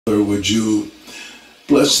Or would you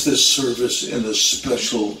bless this service in a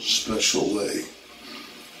special, special way?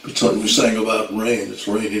 We sang about rain. It's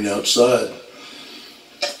raining outside.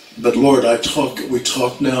 But Lord, we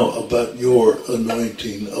talk now about your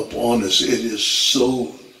anointing upon us. It is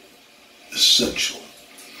so essential.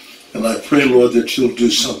 And I pray, Lord, that you'll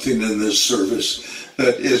do something in this service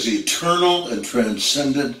that is eternal and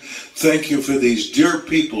transcendent. Thank you for these dear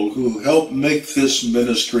people who help make this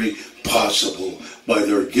ministry possible by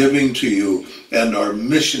their giving to you and our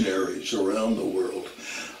missionaries around the world.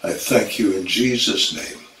 I thank you in Jesus'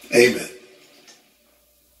 name. Amen.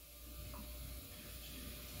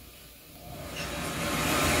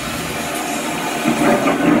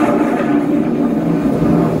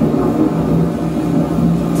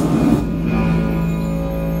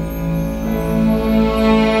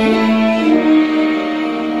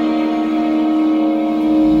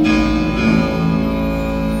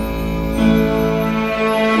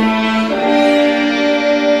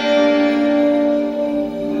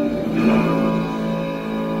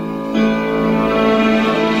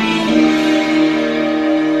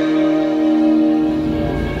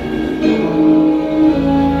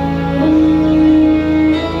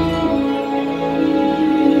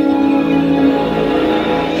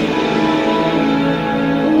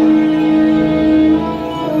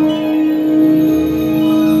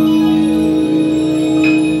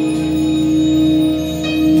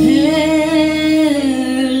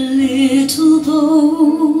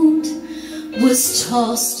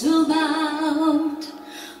 Tossed about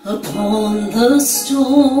upon the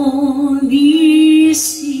stormy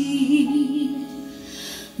sea.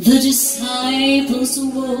 The disciples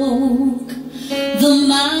woke the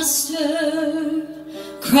Master,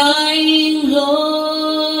 crying,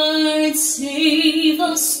 Lord, save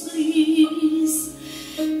us, please.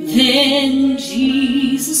 Then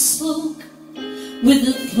Jesus spoke with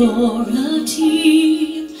authority.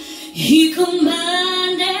 He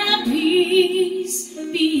commanded peace,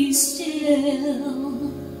 be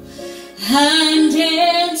still, and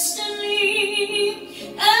instantly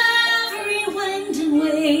every wind and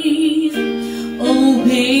wave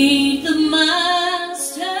obeyed the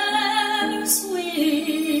Master's will.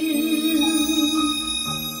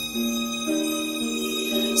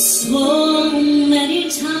 So many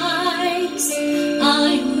times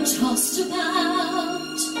I'm tossed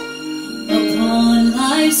about upon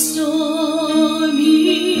life's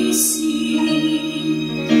stormy sea,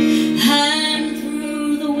 and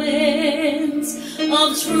through the winds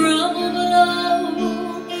of trouble blow,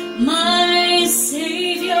 my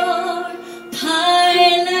Savior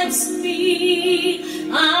pilots me.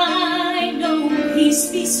 I know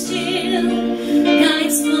peace, be still,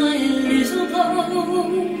 guides my little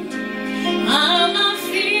boat. I'll not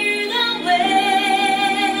fear the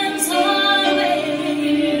winds or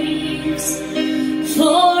waves,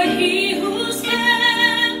 for He who's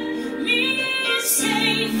kept me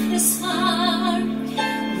safe this far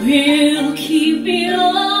will keep me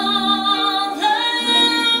all the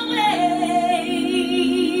way.